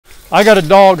I got a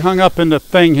dog hung up in the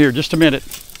thing here. Just a minute.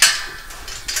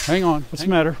 Hang on. What's the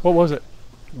matter? What was it?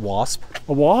 Wasp.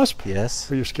 A wasp? Yes.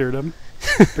 Are you scared of him?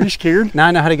 Are you scared? Now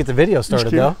I know how to get the video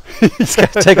started, though. Just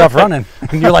got to take off running.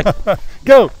 And you're like,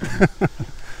 go.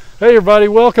 Hey, everybody.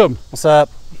 Welcome. What's up?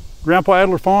 Grandpa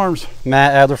Adler Farms.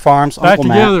 Matt Adler Farms. Back Uncle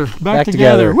together. Matt. Back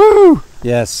together. Woo!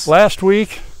 Yes. Last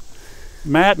week,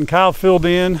 Matt and Kyle filled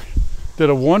in, did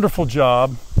a wonderful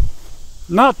job.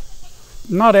 Not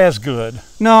as good.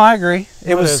 No, I agree.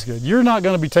 It was as good. You're not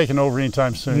going to be taking over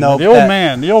anytime soon. No, the old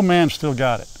man still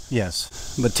got it.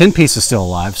 Yes, but 10 Piece is still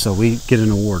alive, so we get an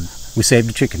award. We saved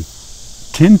a chicken.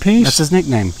 10 Piece? That's his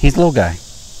nickname. He's the little guy.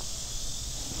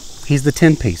 He's the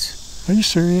 10 Piece. Are you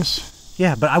serious?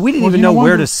 Yeah, but we didn't even know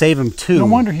where to save him to. No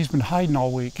wonder he's been hiding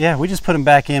all week. Yeah, we just put him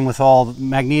back in with all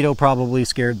Magneto. Probably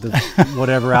scared the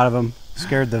whatever out of him.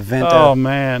 Scared the vent out. Oh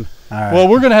man. All right. Well,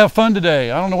 we're going to have fun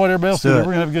today. I don't know what everybody else is. We're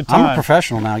going to have a good time. I'm a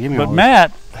professional now. Give me all this.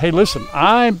 Matt, hey, listen.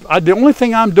 The only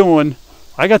thing I'm doing,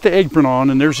 I got the egg print on,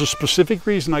 and there's a specific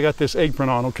reason I got this egg print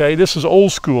on. Okay, this is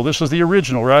old school. This is the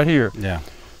original right here. Yeah.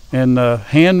 And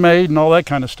handmade and all that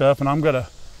kind of stuff. And I'm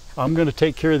gonna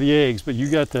take care of the eggs. But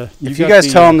you got the. If you guys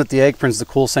tell him that the egg print's the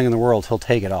coolest thing in the world, he'll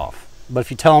take it off. But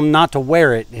if you tell him not to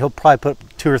wear it, he'll probably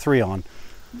put 2 or 3 on.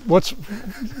 What's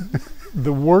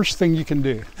the worst thing you can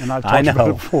do? And I've talked about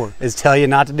it before. Is tell you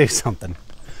not to do something.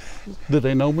 Do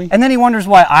they know me? And then he wonders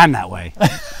why I'm that way.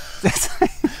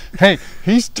 Hey,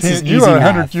 he's 10. You're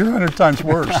 100 times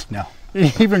worse. No.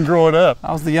 Even growing up.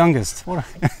 I was the youngest.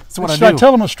 That's what I do. Should I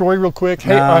tell them a story real quick?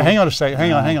 Hey, No. Hang on a second.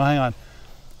 Hang on.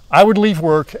 I would leave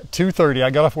work at 2:30. I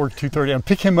got off work at 2:30 and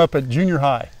pick him up at junior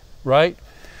high, right?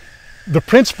 The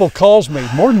principal calls me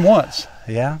more than once.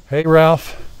 Yeah? Hey,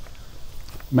 Ralph,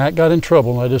 Matt got in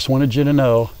trouble. I just wanted you to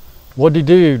know. What'd he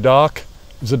do, Doc?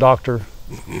 He's a doctor.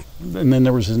 And then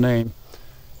there was his name.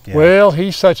 Yeah. Well,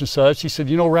 he's such and such. He said,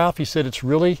 you know, Ralph, he said, it's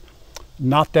really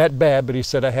not that bad, but he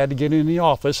said, I had to get in the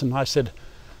office. And I said,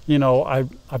 you know,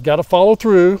 I've got to follow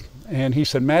through. And he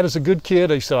said, Matt is a good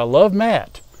kid. He said, I love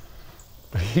Matt.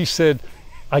 But he said,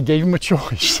 I gave him a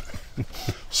choice.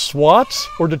 SWATs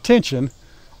or detention.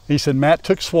 He said, Matt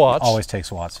took SWATs. Always take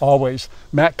SWATs. Always.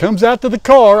 Matt comes out to the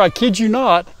car. I kid you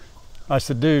not. I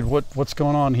said, dude, what's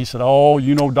going on? He said, oh,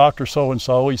 you know, Dr.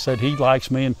 So-and-so. He said, he likes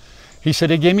me. And he said,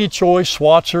 he gave me a choice,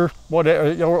 SWATs or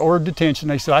whatever, or detention.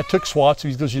 They said, I took SWATs.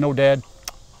 He goes, you know, Dad,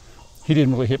 he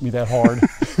didn't really hit me that hard.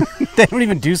 They don't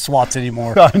even do SWATs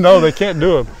anymore. I know, they can't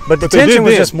do them. But detention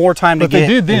was just more time to get in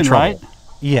trouble. But they did then, right?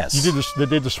 Yes. They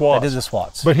did the SWATs. They did the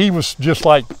SWATs. But he was just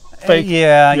like fake.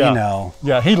 Yeah, you know.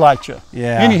 Yeah, he liked you.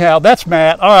 Yeah. Anyhow, that's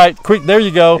Matt. All right, quick, there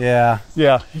you go. Yeah.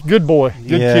 Yeah, good boy,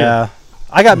 good kid.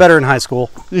 I got better in high school.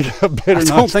 You got better. I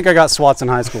don't think I got SWATs in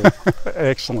high school.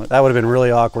 Excellent. That would have been really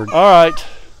awkward. All right,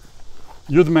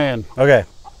 you're the man. Okay.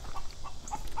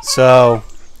 So,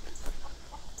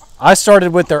 I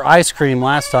started with their ice cream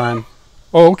last time.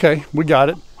 Oh, okay, we got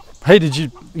it. Hey, did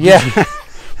you? Yeah.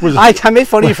 I made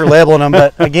fun of you for labeling them,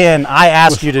 but again, I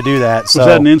asked you to do that. So. Was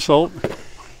that an insult?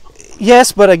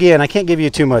 Yes, but again, I can't give you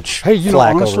too much Hey, you know,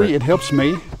 flack honestly, over it helps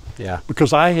me. Yeah.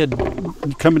 Because I had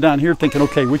coming down here thinking,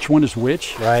 okay, which one is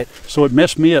which? Right. So it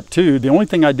messed me up too. The only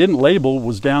thing I didn't label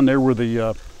was down there were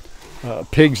the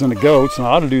pigs and the goats, and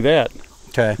I ought to do that.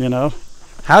 Okay. You know.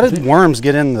 How did worms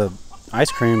get in the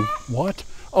ice cream? What?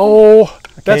 Oh,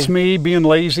 that's me being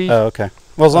lazy. Oh, okay.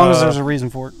 Well, as long as there's a reason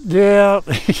for it. Yeah,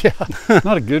 yeah.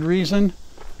 Not a good reason.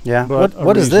 Yeah. But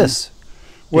what is this?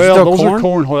 Well, those are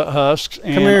corn husks,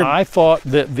 and Come here. I thought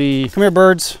that Come here,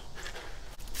 birds.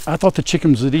 I thought the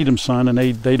chickens would eat them, son, and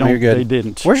they don't. You're good. They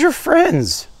didn't. Where's your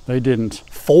friends? They didn't.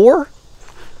 4?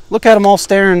 Look at them all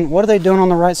staring. What are they doing on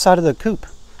the right side of the coop?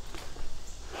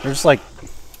 They're just like.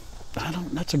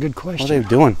 That's a good question. What are they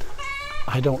doing?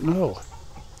 I don't know.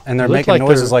 And they're making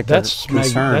noises like they're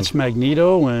concerned. That's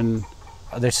Magneto, and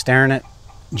are they staring at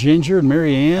Ginger and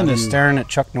Mary Ann? Are they staring at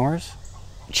Chuck Norris?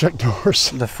 Chuck Norris,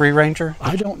 the Free Ranger.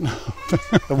 I don't know.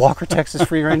 The Walker, Texas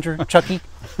Free Ranger, Chucky.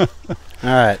 All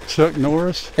right, Chuck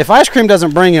Norris. If ice cream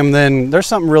doesn't bring him, then there's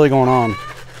something really going on.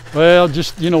 Well,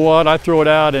 just you know what, I throw it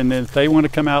out, and if they want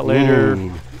to come out later,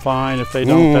 fine. If they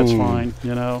don't, that's fine.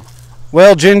 You know.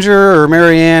 Well, Ginger or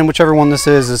Mary Ann, whichever one this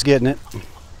is getting it.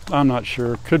 I'm not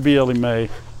sure. Could be Ellie Mae.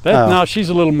 No, she's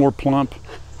a little more plump.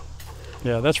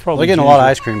 Yeah, that's probably. They're getting Ginger. a lot of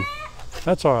ice cream.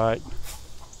 That's all right.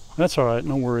 That's all right.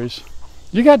 No worries.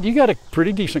 You got a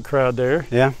pretty decent crowd there.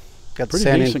 Yeah, got the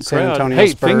pretty decent San crowd. Antonio Hey,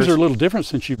 Spurs. things are a little different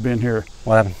since you've been here.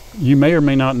 What happened? You may or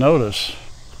may not notice.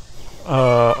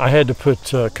 I had to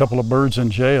put a couple of birds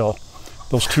in jail.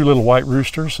 Those 2 little white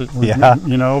roosters that were,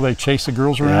 you know, they chase the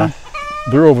girls around.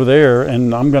 Yeah. They're over there,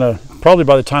 and I'm gonna Probably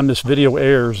by the time this video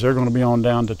airs, they're going to be on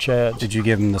down to Chad's. Did you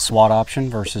give him the SWAT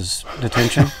option versus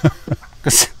detention?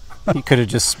 Because you could have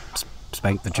just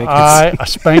spanked the chickens. I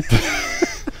spanked.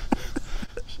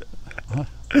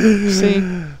 See? See?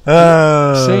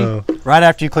 Right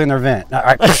after you clean their vent. All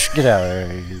right, get out of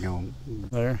there. You go.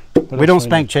 There. We don't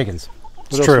spank chickens.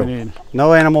 It's true.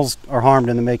 No animals are harmed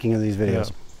in the making of these videos.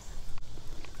 Yeah.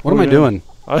 What am I doing?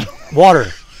 Water.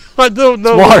 I don't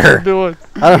know what you're doing.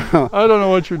 I don't know. I don't know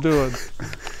what you're doing.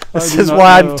 This is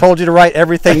why I told you to write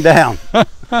everything down.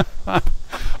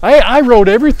 I wrote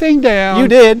everything down. You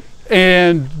did.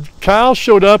 And Kyle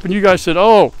showed up and you guys said,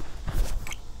 oh,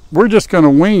 we're just going to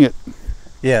wing it.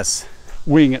 Yes.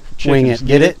 Wing it. Chickens. Wing it.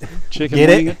 Get it? Chicken Get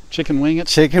wing it? it. Chicken wing it.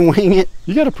 Chicken wing it.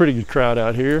 You got a pretty good crowd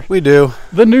out here. We do.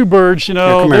 The new birds, you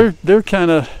know, they're kind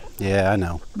of. Yeah, I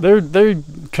know. They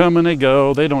come and they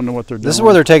go. They don't know what they're doing. This is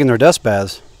where they're taking their dust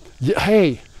baths. Yeah,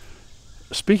 hey,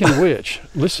 speaking of which,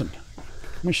 listen,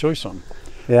 let me show you something.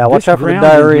 Yeah, watch out for the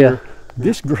diarrhea.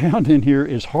 This ground in here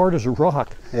is hard as a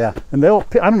rock. Yeah. And I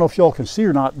don't know if y'all can see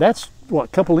or not. That's what, a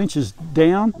couple inches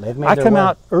down. I come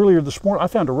out earlier this morning. I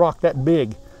found a rock that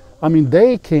big. I mean,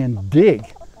 they can dig.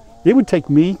 It would take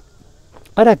me.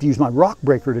 I'd have to use my rock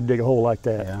breaker to dig a hole like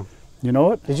that. Yeah. You know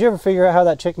what? Did you ever figure out how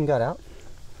that chicken got out?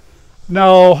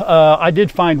 No, I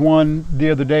did find one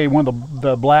the other day. One of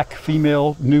the black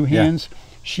female new hens. Yeah.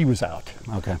 She was out.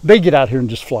 Okay. They get out here and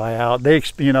just fly out. They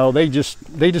just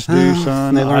do,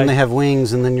 son. They learn they have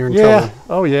wings, and then you're in trouble.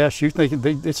 Oh yeah. Shoot,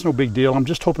 it's no big deal. I'm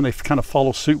just hoping they kind of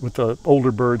follow suit with the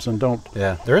older birds and don't.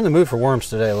 Yeah, they're in the mood for worms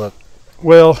today. Look.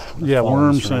 Well, yeah,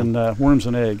 worms and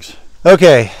eggs.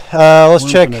 Okay,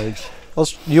 let's check. Eggs.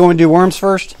 You want to do worms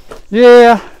first?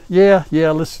 Yeah.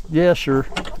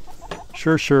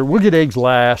 Sure. We'll get eggs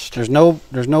last. There's no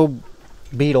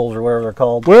beetles or whatever they're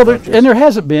called. Well, there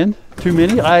hasn't been too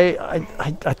many. I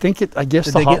think I guess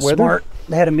Did the they hot get weather. Smart?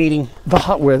 They had a meeting. The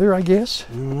hot weather, I guess.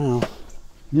 I don't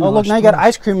know. Look, now you got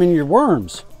ice cream in your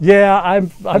worms. Yeah,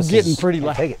 I'm getting pretty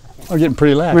lax. Take it. I'm getting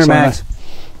pretty lax. Come here, Max.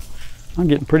 I'm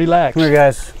getting pretty lax. Come here,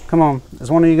 guys. Come on.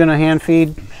 Is one of you gonna hand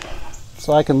feed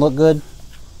so I can look good?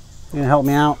 You gonna help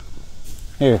me out?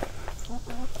 Here.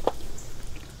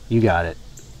 You got it.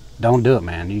 Don't do it,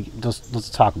 man. Let's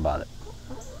talk about it.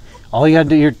 All you gotta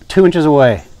do, you're 2 inches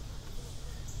away.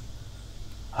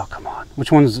 Oh, come on.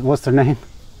 What's their name?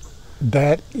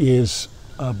 That is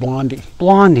Blondie.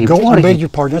 Blondie. I beg your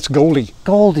pardon. That's Goldie.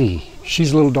 Goldie.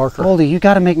 She's a little darker. Goldie, you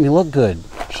gotta make me look good.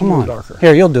 Come on. Darker.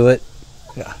 Here, you'll do it.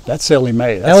 Yeah, that's Ellie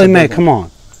Mae. Ellie Mae, come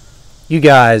on. You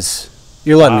guys,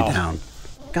 you're letting me down.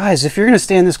 Guys, if you're gonna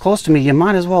stand this close to me, you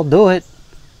might as well do it.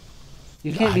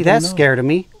 You can't be that scared of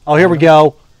me. Oh, here we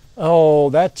go. Oh,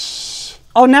 that's...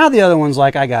 Oh, now the other one's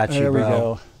like, I got you, there bro. We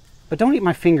go. But don't eat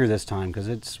my finger this time, because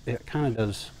it kind of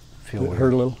does feel weird.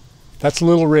 Hurt a little. That's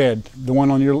Little Red, the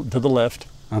one on to the left.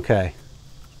 Okay.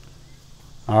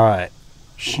 All right.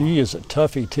 She is a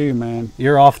toughie too, man.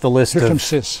 You're off the list. Here comes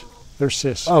Sis. There's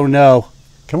Sis. Oh no.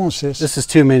 Come on, Sis. This is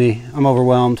too many. I'm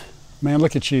overwhelmed. Man,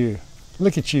 look at you.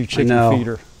 Look at you, chicken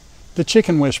feeder. The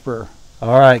chicken whisperer.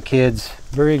 All right, kids.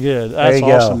 Very good. That's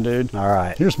awesome, dude. All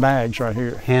right. Here's Mags right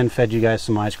here. Hand fed you guys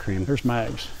some ice cream. Here's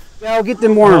Mags. Yeah, get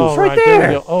them worms right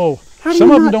there. Oh,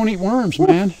 some of them don't eat worms,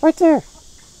 man. Right there.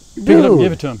 Pick it up and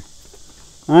give it to them.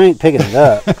 I ain't picking it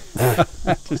up.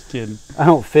 Just kidding. I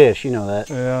don't fish, you know that.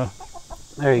 Yeah.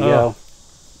 There you go.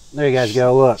 There you guys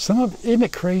go. Look. Isn't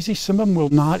it crazy? Some of them will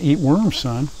not eat worms,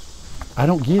 son. I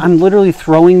don't get it. I'm literally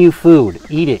throwing you food.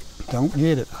 Eat it. Don't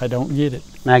get it. I don't get it.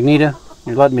 Magneta,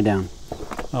 you're letting me down.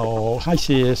 Oh, hi,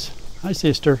 sis. Hi,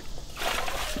 sister.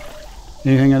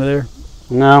 Anything under there?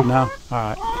 No. No? All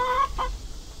right.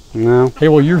 No. Hey,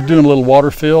 well, you're doing a little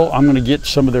water fill. I'm going to get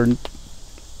some of their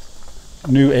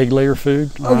new egg layer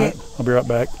food. All right. I'll be right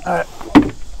back. All right.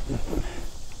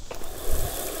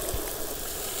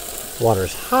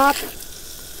 Water's hot.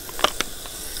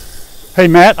 Hey,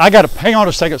 Matt, hang on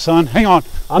a second, son. Hang on.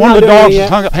 One of the dogs is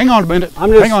hung up. Hang on a minute. I'm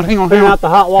just hang on. putting out the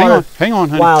hot water. Hang on,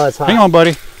 honey. Wow, that's hot. Hang on,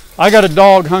 buddy. I got a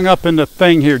dog hung up in the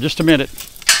thing here. Just a minute.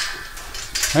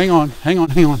 Hang on. All right,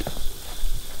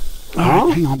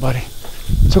 hang on, buddy.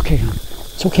 It's okay, honey.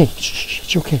 It's okay. Shh,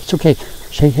 it's okay. It's okay.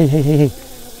 Hey.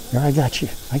 Here, I got you.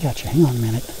 Hang on a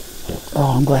minute.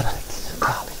 Oh, I'm glad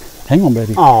hang on,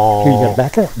 baby. Oh. Here, you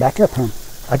got to back up, honey.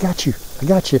 I got you. You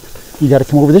got to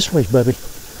come over this way, baby.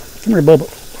 Come here, Bubba.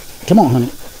 Come on,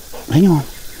 honey. Hang on.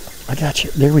 I got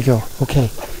you. There we go. Okay.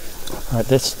 All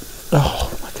right, oh,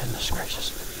 my goodness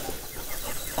gracious.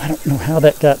 I don't know how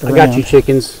that got around. I got you,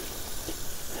 chickens.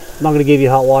 I'm not going to give you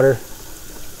hot water.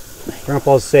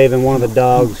 Grandpa's saving one of the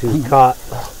dogs who's caught.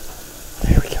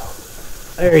 There we go.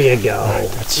 There you go.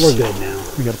 Right, we're good now.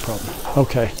 We got a problem.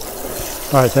 Okay.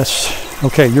 All right, that's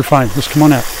okay. You're fine. Just come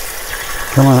on out.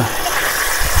 Come on out.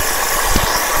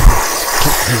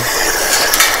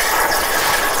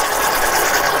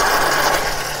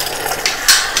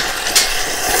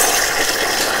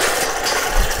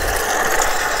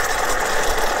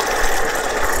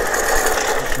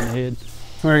 Head.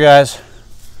 Come here, guys.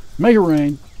 Make it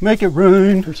rain. Make it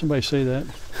rain. Heard somebody say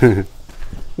that.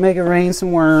 Make it rain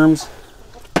some worms.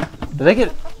 Do they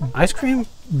get ice cream?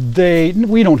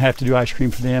 We don't have to do ice cream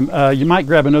for them. You might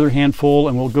grab another handful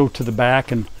and we'll go to the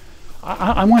back. And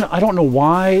I don't know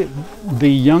why the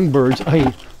young birds.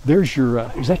 Hey, there's your.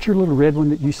 Is that your little red one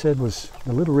that you said was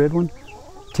the little red one?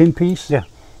 10-piece? Yeah.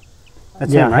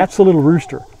 That's yeah, him, right? That's the little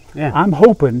rooster. Yeah. I'm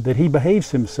hoping that he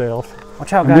behaves himself.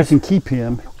 Watch out, and guys. we can keep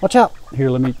him. Watch out. Here,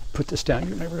 let me put this down.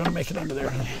 You're never going to make it under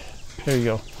there. There you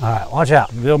go. All right, watch out.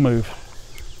 They'll move.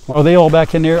 Are they all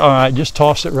back in there? All right, just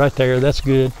toss it right there. That's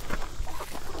good.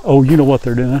 Oh, you know what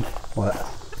they're doing? What?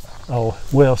 Oh,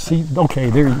 well, see, okay,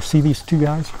 there, you see these two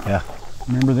guys? Yeah.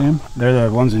 Remember them? They're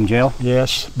the ones in jail?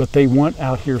 Yes, but they want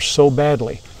out here so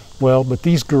badly. Well, but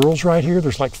these girls right here,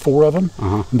 there's like 4 of them,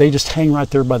 and they just hang right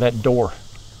there by that door.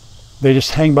 They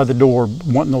just hang by the door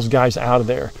wanting those guys out of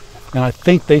there. And I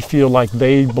think they feel like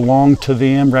they belong to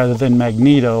them rather than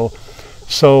Magneto.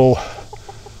 So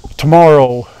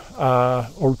tomorrow,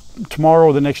 or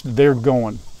tomorrow, the next, they're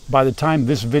going. By the time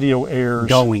this video airs,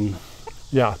 Going.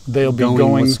 Yeah, they'll be Going.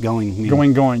 going. What's going?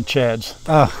 Mean? Going, Chads.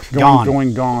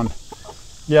 Gone.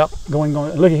 Yep, going.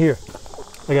 Look at here.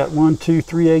 I got 1, 2,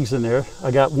 3 eggs in there.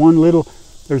 I got one little.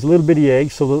 There's a little bitty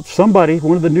egg. So somebody,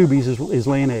 one of the newbies, is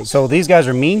laying eggs. So these guys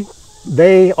are mean?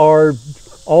 They are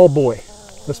all boy.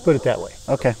 Let's put it that way.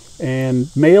 Okay.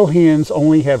 And male hens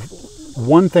only have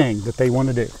one thing that they want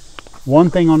to do.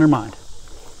 One thing on their mind.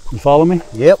 You follow me?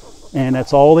 Yep. And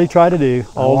that's all they try to do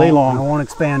all day long. I won't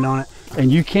expand on it.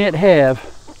 And you can't have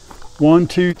 1,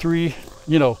 2, 3,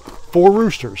 4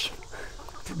 roosters.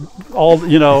 All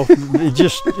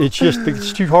it's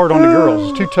too hard on the girls.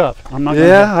 It's too tough. I'm not.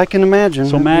 Yeah, I can imagine.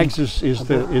 So Mags is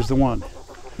the one.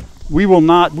 We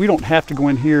don't have to go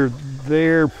in here.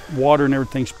 Their water and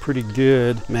everything's pretty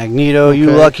good. Magneto, Okay. you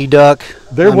lucky duck.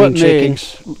 They're wanting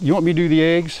eggs. You want me to do the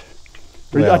eggs?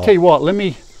 Well, I'll tell you what.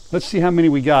 Let's see how many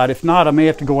we got. If not, I may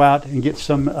have to go out and get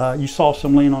some. You saw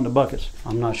some laying on the buckets.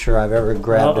 I'm not sure I've ever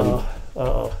grabbed them.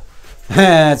 Uh-oh.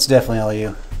 That's definitely all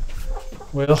you.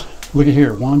 Well, look at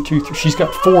here. 1, 2, 3. She's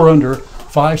got 4 under,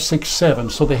 5, 6, 7.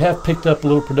 So they have picked up a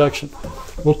little production.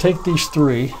 We'll take these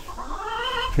 3.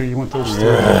 Here, you want those 3?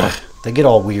 Ugh, they get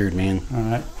all weird, man. All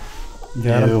right. You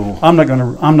got 'em. I'm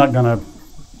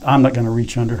not gonna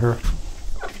reach under her.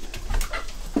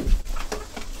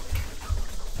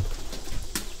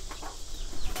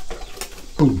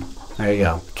 Boom. There you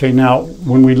go. Okay, now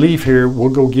when we leave here, we'll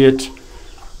go get.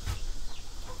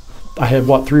 I have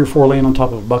 3 or 4 laying on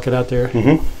top of a bucket out there,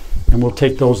 and we'll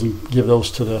take those and give those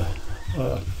to the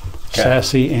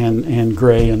Sassy and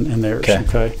Gray and theirs.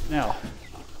 Okay. Now,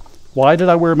 why did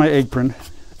I wear my apron?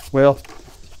 Well,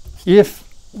 if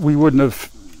we wouldn't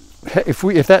have,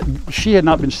 she had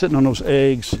not been sitting on those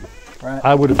eggs, right,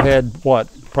 I would have had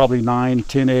probably 9,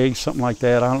 10 eggs, something like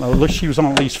that. I don't know. Look, she was on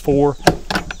at least 4.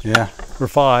 Yeah. Or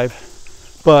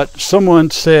 5. But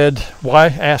someone said, why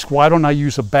don't I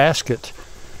use a basket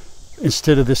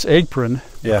instead of this apron?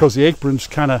 Yeah. Because the apron's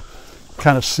kind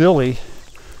of silly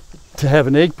to have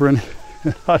an apron.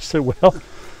 I said, well,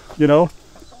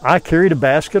 I carried a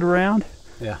basket around.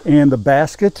 Yeah. And the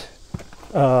basket,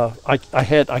 I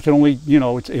can only,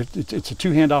 it's a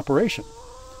 2-hand operation,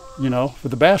 with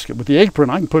the basket. With the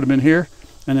apron, I can put them in here,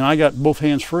 and then I got both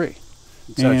hands free.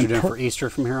 Is that what you're doing for Easter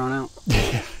from here on out?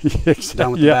 Yeah, exactly.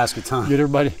 Done with the baskets, huh? Get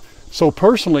everybody. So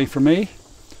personally, for me,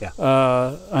 yeah,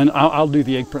 and I'll do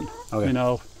the apron.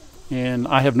 Okay. And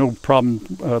I have no problem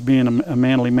being a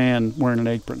manly man wearing an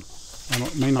apron.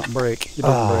 It may not break. It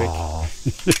doesn't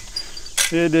break.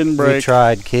 It didn't break. We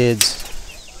tried, kids.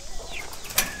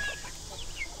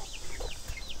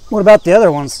 What about the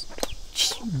other ones?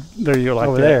 There you go, like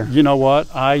over that. There. You know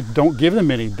what? I don't give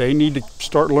them any. They need to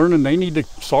start learning. They need to.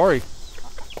 Sorry.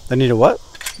 They need a what?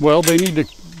 Well, they need to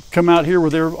come out here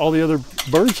where all the other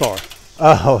birds are.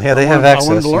 Oh, yeah, they have access. I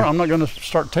wanted to learn. I'm not going to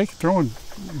start throwing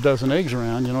a dozen eggs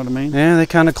around. You know what I mean? Yeah, they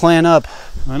kind of clan up.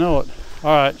 I know it.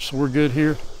 All right, so we're good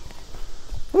here.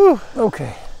 Whew,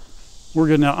 okay. We're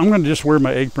good now. I'm going to just wear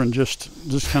my apron, just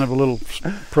kind of a little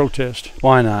protest.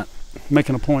 Why not?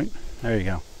 Making a point. There you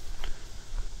go.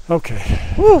 Okay.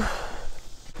 Whew.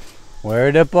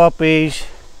 Where the puppies?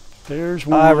 There's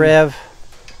one. Hi, Rev.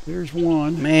 There's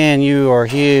one. Man, you are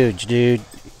huge, dude.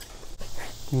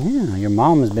 Yeah, your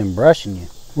mom has been brushing you.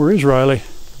 Where is Riley?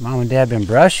 Mom and Dad been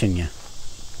brushing you.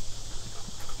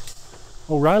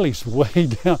 Oh, Riley's way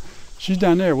down. She's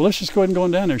down there. Well, let's just go ahead and go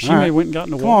on down there. She may have went and got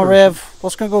in the water. Come on, Rev.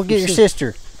 Let's go get your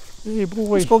sister. Hey, boy.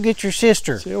 Let's go get your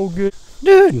sister. Say, oh, good.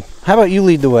 Dude, how about you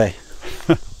lead the way?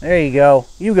 There you go.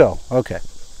 You go. Okay.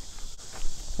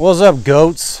 What's up,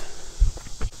 goats?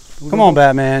 Come on,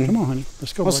 Batman. Come on, honey.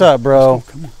 Let's go. What's up, bro?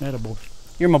 Come on, attaboy.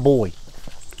 You're my boy.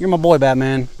 You're my boy,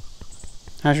 Batman.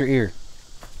 How's your ear?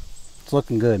 It's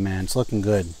looking good, man. It's looking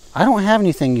good. I don't have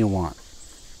anything you want.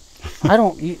 I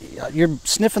don't. You're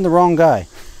sniffing the wrong guy.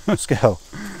 Let's go.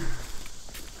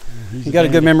 You got a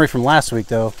good memory from last week,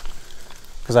 though,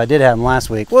 because I did have him last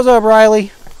week. What's up,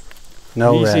 Riley?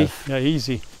 No, easy. Rev. Yeah,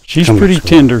 easy. She's pretty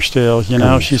tender still, you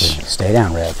know. She's. Stay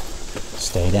down, Rev.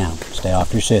 Stay down. Stay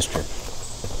off your sister.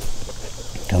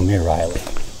 Come here, Riley.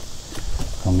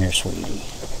 Come here, sweetie.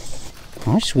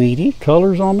 Hi, sweetie.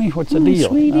 Colors on me? What's the deal?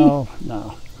 Sweetie. Oh,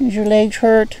 no. Does your legs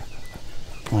hurt?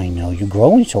 I know, you're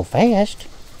growing so fast.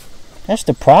 That's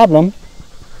the problem.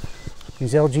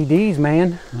 These LGDs,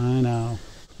 man. I know.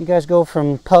 You guys go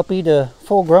from puppy to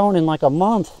full grown in like a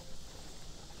month.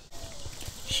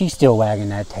 She's still wagging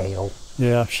that tail.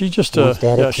 Yeah, she just Let's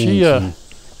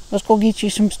go get you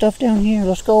some stuff down here.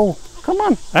 Let's go. Come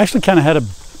on. Actually kind of had a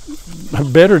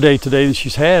better day today than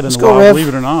she's had in a while, believe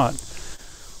it or not.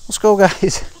 Let's go,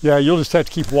 guys. Yeah, you'll just have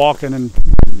to keep walking, and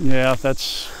yeah,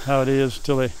 that's how it is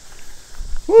till they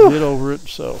get over it.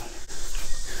 So,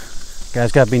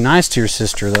 guys, gotta be nice to your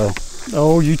sister, though.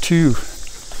 Oh, you too.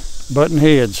 Button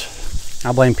heads.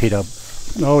 I blame P-Dub.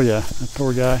 Oh yeah, that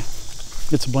poor guy.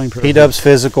 It's a blame for P-Dub's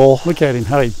physical. Look at him,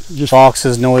 how he just. Fox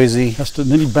is noisy.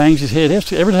 And then he bangs his head.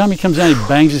 Every time he comes down, he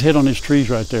bangs his head on his trees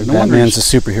right there. No wonder Batman's a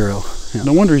superhero. Yeah.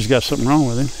 No wonder he's got something wrong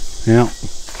with him. Yeah.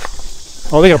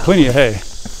 Oh, they got plenty of hay.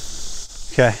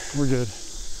 Okay. We're good.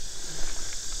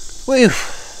 Woo.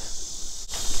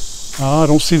 I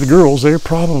don't see the girls. They're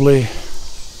probably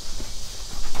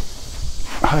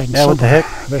hiding. Yeah, what the heck?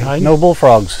 They hiding? No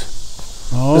bullfrogs.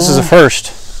 Oh. This is a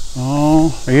first. Oh.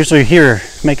 They're usually here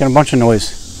making a bunch of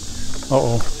noise.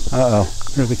 Uh-oh. Uh-oh.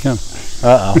 Here they come.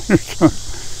 Uh-oh.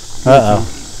 Uh-oh.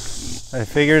 I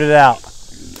figured it out.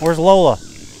 Where's Lola?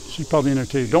 She's probably in there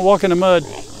too. Don't walk in the mud.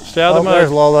 Stay out of the mud.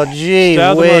 There's Lola. Gee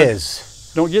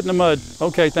whiz. Don't get in the mud.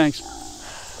 Okay, thanks.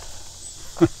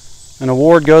 An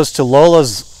award goes to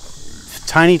Lola's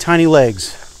tiny, tiny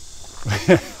legs.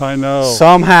 I know.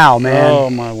 Somehow, man. Oh,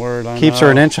 my word. I Keeps know.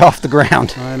 her an inch off the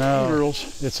ground. I know. Girls,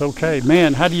 it's okay.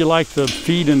 Man, how do you like the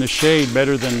feed in the shade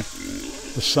better than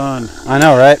the sun? I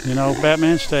know, right? You know,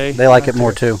 Batman stay. They like it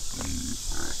more, too.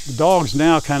 The dogs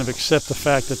now kind of accept the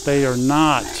fact that they are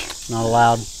not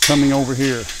allowed coming over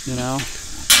here, you know?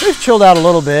 They've chilled out a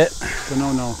little bit. But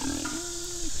no.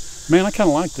 Man, I kind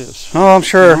of like this. Oh, I'm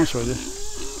sure. To be honest with you.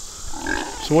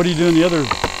 So what are you doing the other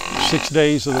 6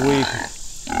 days of the week?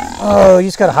 Oh, you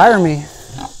just got to hire me.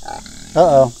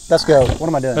 Uh-oh. Let's go. What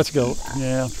am I doing? Let's go.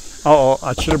 Yeah. Uh-oh.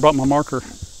 I should have brought my marker.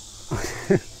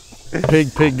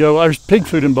 Pig, go. There's pig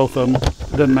food in both of them.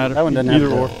 It doesn't matter. That one doesn't either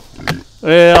have or.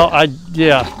 Well,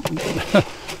 yeah.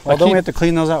 Well, don't we have to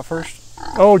clean those out first?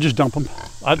 Oh, just dump them.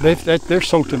 They're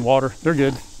soaked in water. They're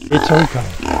good. It's okay.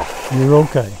 You're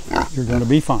okay. You're going to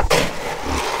be fine.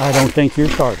 I don't think you're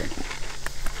starving.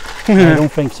 I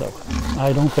don't think so.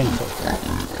 I don't think so.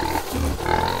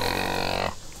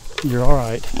 You're all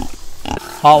right.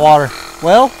 Hot water.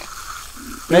 Well,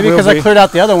 maybe because I cleared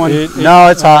out the other one. No,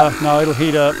 it's hot. No, it'll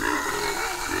heat up.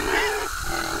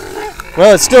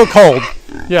 Well, it's still cold.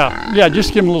 Yeah,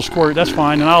 just give them a little squirt. That's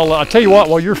fine. And I'll tell you what,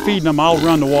 while you're feeding them, I'll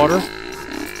run the water.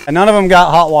 And none of them got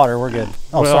hot water. We're good.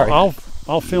 Oh, well, sorry.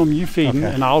 I'll film you feeding,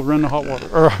 and I'll run the hot water,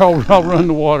 or I'll run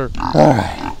the water. All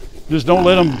right. Just don't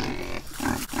let them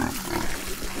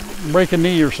break a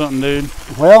knee or something, dude.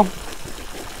 Well,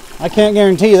 I can't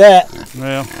guarantee that.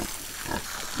 Well,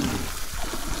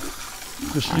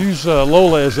 just use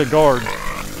Lola as a guard.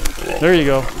 There you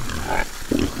go.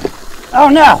 Oh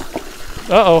no!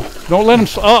 Uh-oh! Don't let them.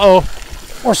 Uh-oh!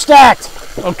 We're stacked.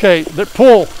 Okay,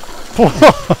 pull.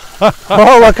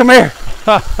 Lola, come here.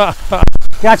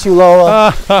 Got you,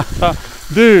 Lola.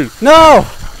 Dude. No.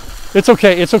 It's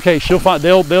okay. It's okay. She'll find.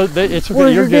 It's okay. What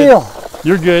is You're your good. deal?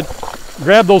 You're good.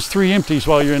 Grab those 3 empties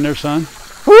while you're in there, son.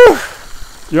 Whew.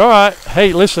 You're all right.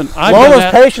 Hey, listen. Lola's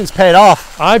patience paid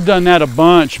off. I've done that a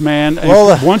bunch, man. And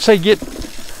Lola. Once they get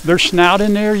their snout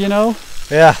in there, you know.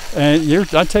 Yeah. And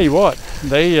I tell you what,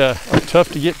 they are tough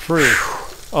to get free.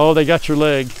 Oh, they got your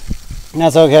leg.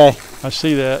 That's okay. I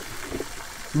see that.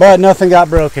 But nothing got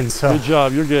broken, so. Good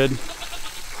job. You're good.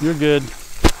 You're good.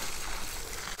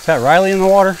 Is that Riley in the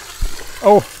water?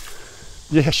 Oh,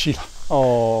 yeah,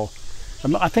 oh,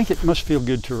 I think it must feel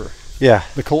good to her. Yeah.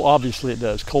 The cold, obviously it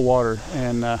does, cold water.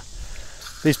 And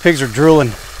these pigs are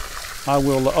drooling. I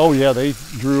will. Oh yeah, they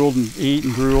drooled and eat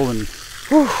and drool and.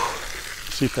 Whew,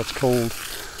 see if that's cold.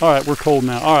 All right, we're cold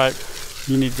now. All right,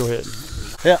 you need to go ahead.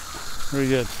 Yeah. Very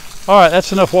good. All right,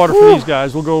 that's enough water for these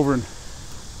guys. We'll go over and.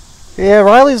 Yeah,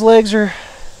 Riley's legs are.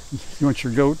 You want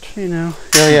your goat? You know.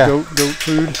 Oh yeah. Goat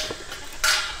food.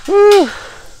 Woo.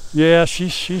 Yeah,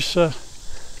 she's a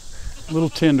little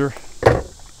tender.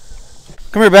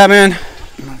 Come here, Batman.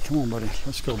 Come on, buddy.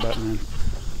 Let's go, Batman.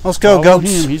 Let's go, Follow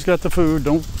goats. him. He's got the food.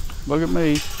 Don't look at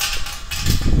me.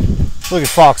 Look at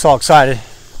Fox, all excited.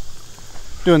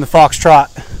 Doing the fox trot.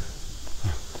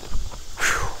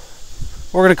 Whew.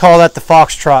 We're gonna call that the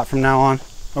fox trot from now on.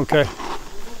 Okay.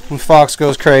 When Fox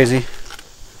goes crazy.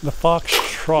 The fox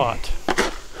trot.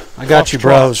 I got you,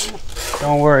 bros.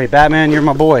 Don't worry, Batman. You're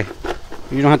my boy.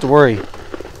 You don't have to worry.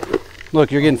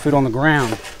 Look, you're getting food on the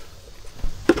ground.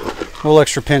 A little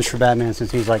extra pinch for Batman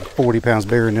since he's like 40 pounds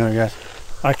bigger than the other guys.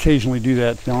 I occasionally do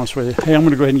that, to be honest with you. Hey, I'm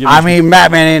going to go ahead and give him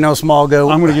Batman ain't no small goat.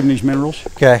 I'm going to give him these minerals.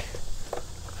 Okay.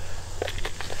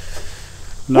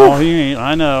 No, he ain't.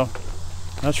 I know.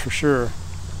 That's for sure.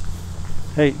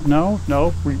 Hey, no.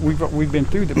 We've been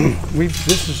through that.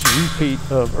 This is a repeat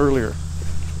of earlier.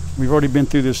 We've already been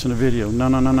through this in a video. No.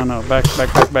 Back,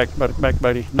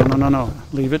 buddy. No.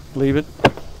 Leave it.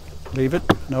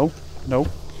 No. No.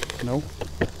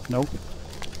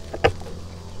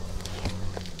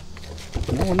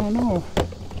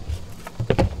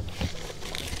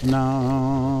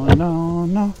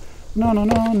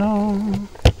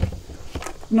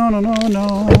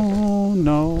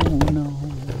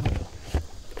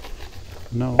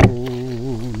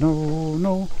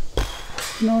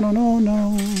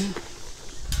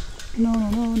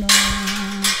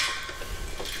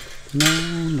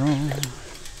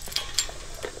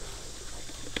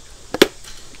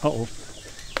 Uh-oh.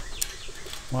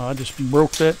 Wow, I just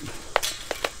broke it.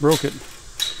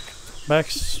 Back.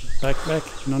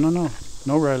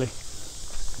 No, Riley.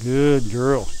 Good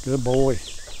girl. Good boy.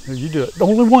 Here, you do it.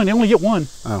 Only one. They only get one.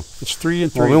 Oh. It's 3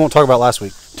 and 3. Well, we won't talk about last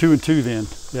week. 2 and 2 then.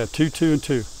 Yeah, 2 and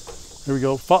 2. Here we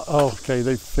go. Oh, okay,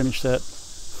 they finished that.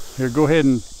 Here, go ahead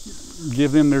and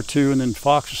give them their 2, and then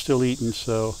Fox is still eating,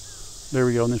 so there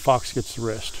we go. And then Fox gets the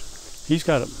rest. He's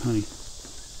got it, honey.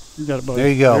 You got it, buddy.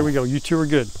 There you go. There we go. You two are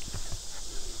good.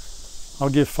 I'll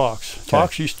give Fox. Okay.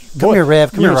 Fox, come here,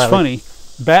 Rev. Come here, Riley. It's funny.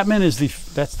 Batman is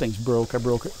that thing's broke. I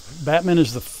broke it. Batman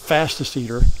is the fastest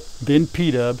eater. Then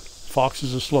P-Dub. Fox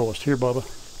is the slowest. Here, Bubba.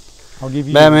 I'll give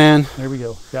you. Batman. There we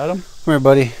go. Got him? Come here,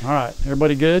 buddy. All right.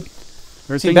 Everybody good?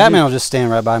 See, Batman will just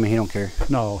stand right by me. He don't care.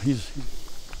 No, he's.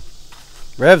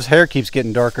 Rev's hair keeps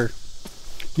getting darker.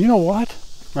 You know what?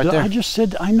 Right there. I just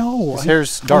said, I know. His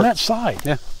hair's dark. On that side.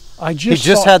 Yeah. He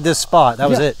just had this spot. That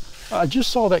was it. I just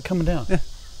saw that coming down. Yeah.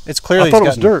 It's clearly. I thought it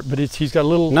was dirt, but he's got a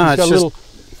little. No, it's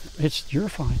just. You're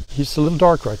fine. He's a little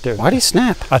dark right there. Why did he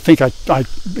snap? I think I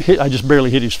just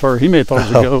barely hit his fur. He may have thought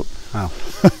it was a goat. Oh.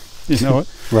 You know it.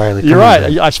 Riley. You're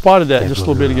right. I spotted that just a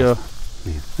little bit ago.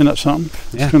 Yeah. Isn't that something?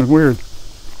 Yeah. It's kind of weird.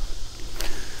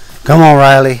 Come on,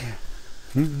 Riley.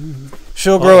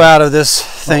 She'll grow out of this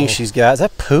thing she's got. Is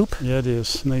that poop? Yeah, it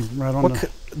is. And they right on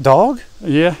dog?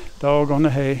 Yeah, dog on the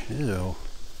hay. Ew.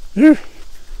 Yeah.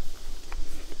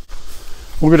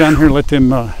 We'll go down here and let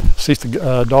them see if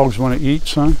the dogs want to eat,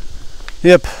 son.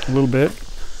 Yep. A little bit.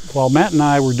 While Matt and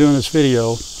I were doing this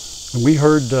video, and we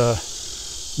heard,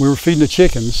 we were feeding the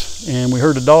chickens, and we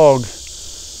heard a dog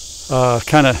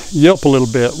kind of yelp a little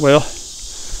bit. Well,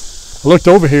 I looked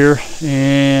over here,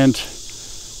 and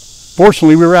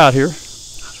fortunately we were out here.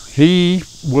 He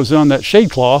was on that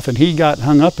shade cloth, and he got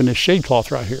hung up in this shade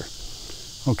cloth right here.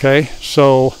 Okay,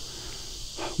 so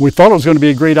we thought it was going to be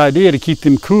a great idea to keep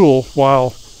them cool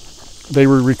while they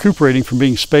were recuperating from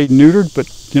being spayed and neutered, but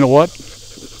you know what?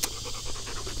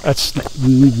 That's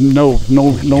no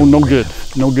good.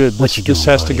 No good. This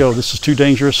has to go. This is too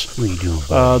dangerous. What are you doing,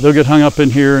 they'll get hung up in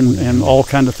here, and all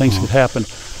kinds of things could happen.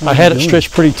 I had it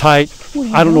stretched pretty tight.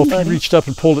 I don't know if he reached up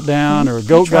and pulled it down, or a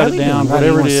goat got it down,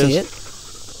 whatever it is.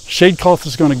 Shade cloth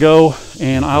is going to go,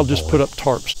 and I'll just put up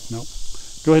tarps. Nope.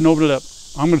 Go ahead and open it up.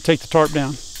 I'm going to take the tarp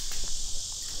down.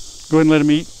 Go ahead and let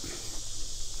him eat.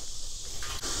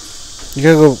 You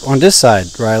gotta go on this side,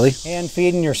 Riley. And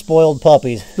feeding your spoiled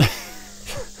puppies.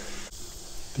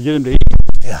 To get him to eat.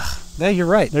 Yeah. Yeah, you're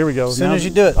right. There we go. As soon as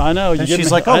you do it. I know. And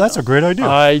she's like, oh, that's a great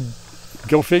idea.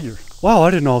 Go figure. Wow, I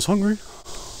didn't know I was hungry.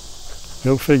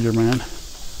 Go figure, man.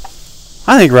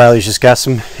 I think Riley's just got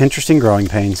some interesting growing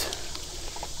pains.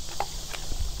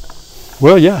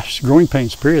 Well, yeah, it's growing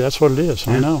pains, period. That's what it is.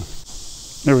 Yeah. I know.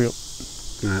 There we go.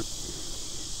 Right.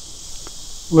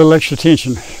 A little extra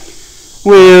tension.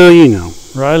 Well, you know.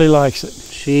 Riley likes it.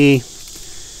 She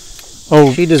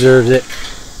deserves it.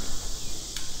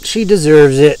 She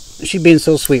deserves it. She's being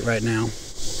so sweet right now.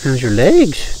 How's your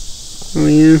legs? Oh,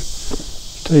 yeah.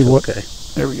 Tell you what. Okay.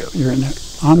 There we go. You're in there.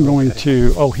 I'm going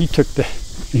to. Oh, he took that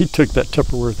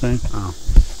Tupperware thing. Oh.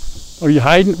 Are you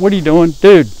hiding? What are you doing,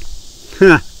 dude?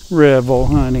 Huh. Revel,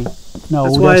 honey. No,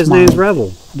 that's why his mine. name's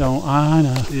Revel. Don't I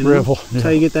know? You know? Revel. That's Yeah. how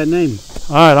you get that name.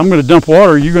 All right, I'm going to dump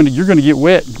water. You're going to get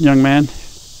wet, young man.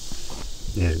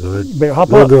 Yeah, good. Better hop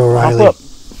Good up. girl, Riley.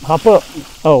 Hop up.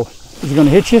 Oh, is it going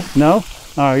to hit you? No. All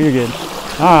right, you're good.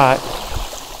 All right.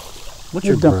 What's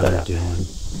your dump that brother out. doing?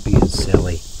 Being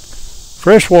silly.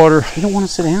 Fresh water. You don't want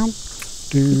to sit down?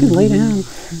 Dude. You can lay down.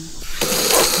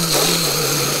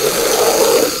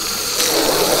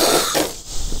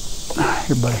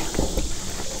 Here, buddy.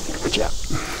 Good job.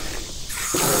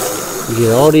 You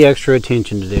get all the extra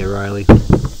attention today, Riley.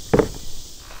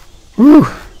 Whew.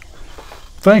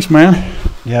 Thanks, man.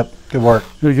 Yep. Good work.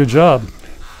 You did a good job.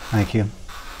 Thank you.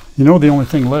 You know the only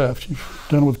thing left. You've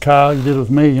done it with Kyle. You did it with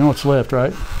me. You know what's left,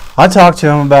 right? I talked to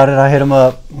him about it. I hit him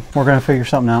up. We're gonna figure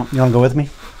something out. You want to go with me?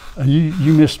 You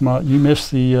missed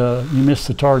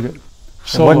the target.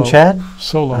 It wasn't Chad?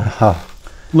 Solo. Oh,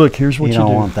 Look, here's what you you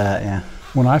don't do. want that, yeah.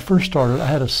 When I first started, I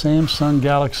had a Samsung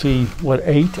Galaxy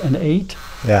 8 and 8.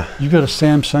 Yeah. You got a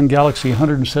Samsung Galaxy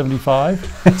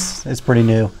 175. It's pretty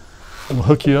new. We'll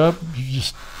hook you up. You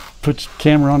just put the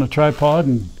camera on a tripod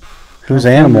and Who's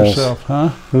film animals? yourself, huh?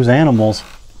 Who's animals?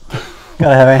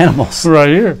 Gotta have animals. Right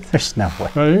here. There's no way.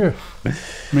 Right here.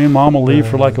 Me and Mom will leave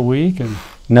for like a week and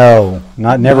No,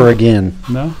 never again.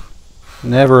 no.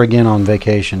 Never again on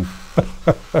vacation.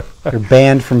 You're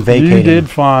banned from vacating. You did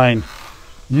fine.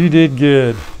 You did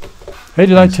good. Hey,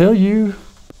 did I tell you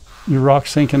your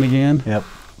rock's sinking again? Yep.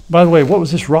 By the way, what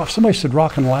was this rock? Somebody said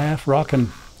rock and laugh, rock and.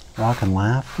 Rock and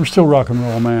laugh. We're still rock and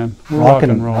roll, man. We're Rock rock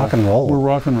and- and roll. rock and roll. We're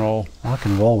rock and roll. Rock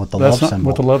and roll with the That's love not symbol.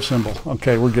 with the love symbol.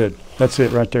 Okay, we're good. That's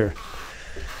it right there.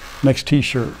 Next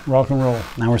T-shirt, rock and roll.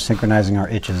 Now we're synchronizing our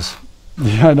itches.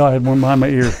 Yeah, I know. I had one behind my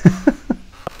ear.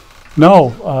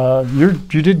 No, you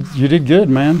did good,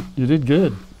 man. You did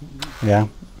good. Yeah.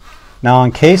 Now,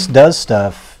 on Case does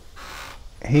stuff,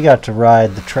 he got to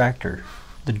ride the tractor,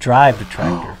 drive the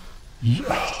tractor.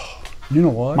 You know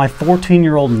what? My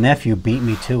 14-year-old nephew beat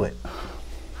me to it.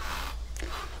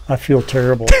 I feel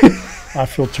terrible. I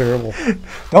feel terrible.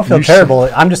 Don't feel You terrible.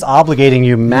 I'm just obligating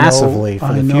you massively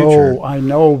for the future. I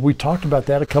know. We talked about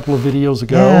that a couple of videos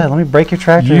ago. Yeah, let me break your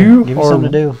tractor. You Give me are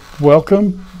something to do.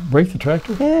 welcome. Break the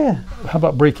tractor? Yeah. How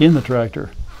about break in the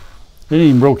tractor? It ain't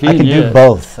even broke in I can yet. do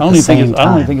both I at don't the even think same it's, I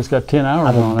don't even time. think it's got 10 hours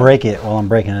I will on break it while I'm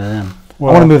breaking it in.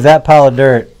 Well, I want to move that pile of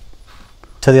dirt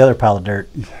to the other pile of dirt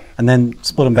and then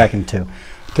split them back in two.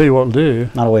 Tell you what we'll do.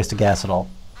 Not a waste of gas at all.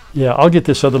 Yeah, I'll get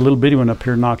this other little bitty one up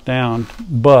here knocked down,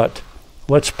 but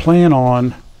let's plan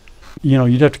on,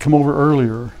 you'd have to come over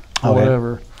earlier or Okay.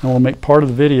 whatever, and we'll make part of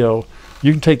the video.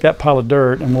 You can take that pile of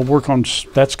dirt, and we'll work on.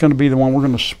 That's going to be the one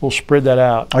we'll spread that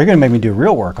out. Oh, you're going to make me do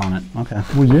real work on it. Okay.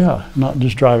 Well, yeah, not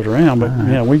just drive it around, but All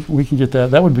right. yeah, we can get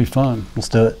that. That would be fun. Let's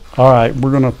do it. All right,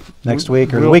 we're gonna Next week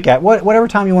or the we'll- week at whatever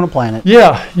time you want to plan it.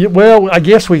 Yeah, well, I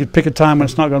guess we could pick a time when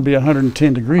it's not going to be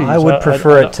 110 degrees. I would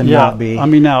prefer it to not be. I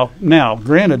mean, now,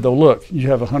 granted though, look, you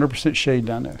have 100% shade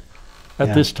down there at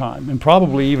Yeah. this time, and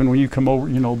probably even when you come over,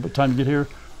 by the time you get here,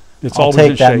 it's I'll always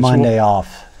take in that shade. Monday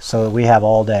off so we have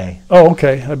all day. Oh,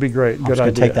 okay, that'd be great. I'm Good just going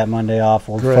idea. to take that Monday off.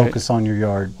 We'll Great. focus on your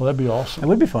yard. Well, that'd be It awesome.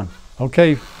 would be fun.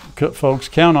 Okay, folks,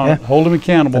 count on Yeah. it. Hold them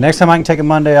accountable. The next time I can take a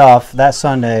Monday off, that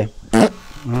Sunday, All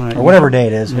right, or whatever day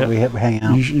it is, Yeah. we hang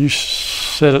out. You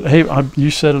said it. Hey, you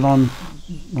said it on.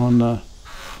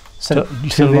 Set it You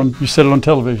to said it the- on. You said it on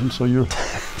television, so you're.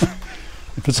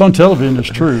 If it's on television, it's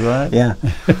true, right? Yeah.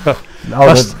 Oh,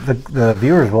 That's- the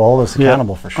viewers will hold us Yeah.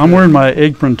 accountable for sure. I'm wearing my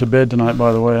apron to bed tonight,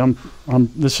 by the way.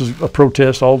 This is a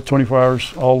protest all 24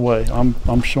 hours all the way.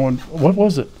 I'm showing. What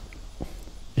was it?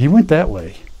 He went that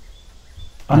way.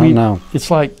 I don't know.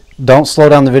 It's like Don't slow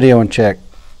down the video and check.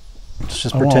 Let's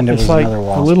just pretend it it's was like another a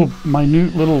wasp. little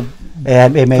minute little.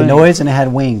 It made thing. noise and it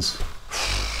had wings.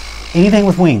 Anything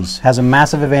with wings has a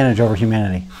massive advantage over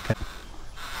humanity. Okay.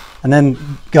 And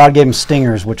then God gave him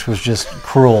stingers, which was just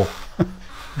cruel.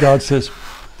 God says,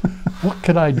 "What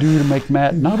could I do to make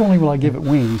Matt? Not only will I give it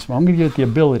wings, but I'm going to give it the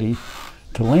ability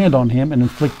to land on him and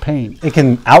inflict pain." It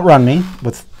can outrun me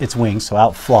with its wings, so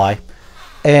outfly,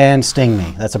 and sting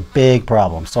me. That's a big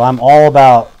problem. So I'm all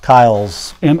about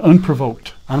Kyle's And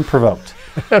unprovoked. unprovoked.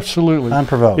 Absolutely.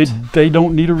 Unprovoked. They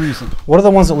don't need a reason. What are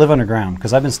the ones that live underground?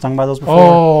 Because I've been stung by those before.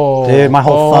 Oh, Dude, my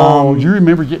whole thumb. You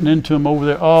remember getting into him over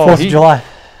there? Oh, 4th of July.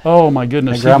 Oh my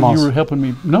goodness! At Grandma's. You were helping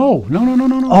me. No.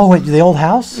 Oh, wait, the old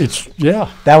house? It's yeah.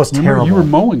 That was You were- terrible. you were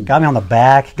mowing. Got me on the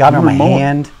back, got me You on were my mowing.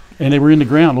 hand. And they were in the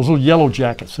ground. Those little yellow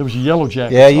jackets. There was yellow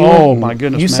jackets. Yeah, you. Oh my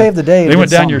goodness, You man. saved the day. They went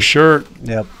down your shirt.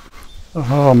 Yep.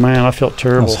 Oh man, I felt That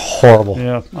terrible. was horrible.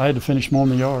 Yeah, I had to finish mowing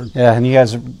the yard. Yeah, and you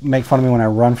guys make fun of me when I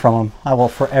run from them. I will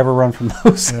forever run from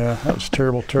those. Yeah, that was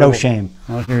terrible. Terrible. No shame.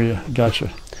 I hear you. Gotcha.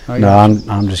 No,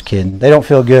 I'm just kidding. They don't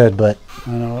feel good, but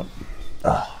I know it.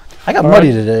 I got All muddy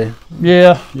right. today.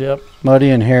 Yeah. Yep. Muddy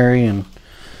and hairy, and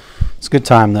it's a good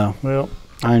time though. Well,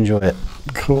 I enjoy it.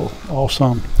 cool.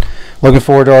 Awesome. Looking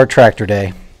forward to our tractor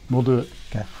day. We'll do it.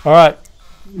 Okay. All right.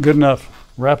 Good enough.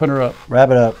 Wrapping her up. Wrap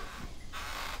it up.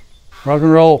 Rock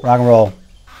and roll. Rock and roll.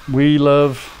 We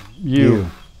love you.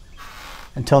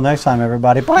 Until next time,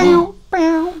 everybody. Bow,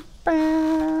 bow,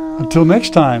 bow. Until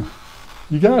next time.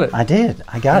 You got it. I did.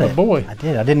 I got Oh, it. boy. I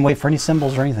did. I didn't wait for any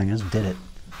symbols or anything. I just did it.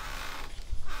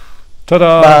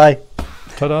 Ta-da. Bye.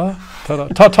 Ta-da. Ta-da.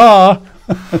 Ta-ta.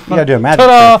 You gotta do a magic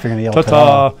Ta-da. trick if you're gonna yell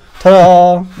Ta-ta. ta-da.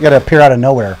 Ta-da. You gotta appear out of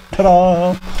nowhere.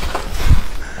 Ta-da.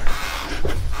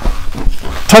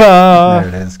 Ta-da. There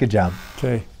it is. Good job.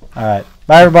 Okay. All right.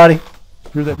 Bye, everybody.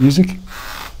 Hear that music?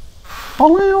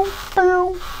 Bow,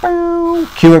 bow, bow.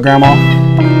 Cue it,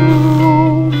 Grandma.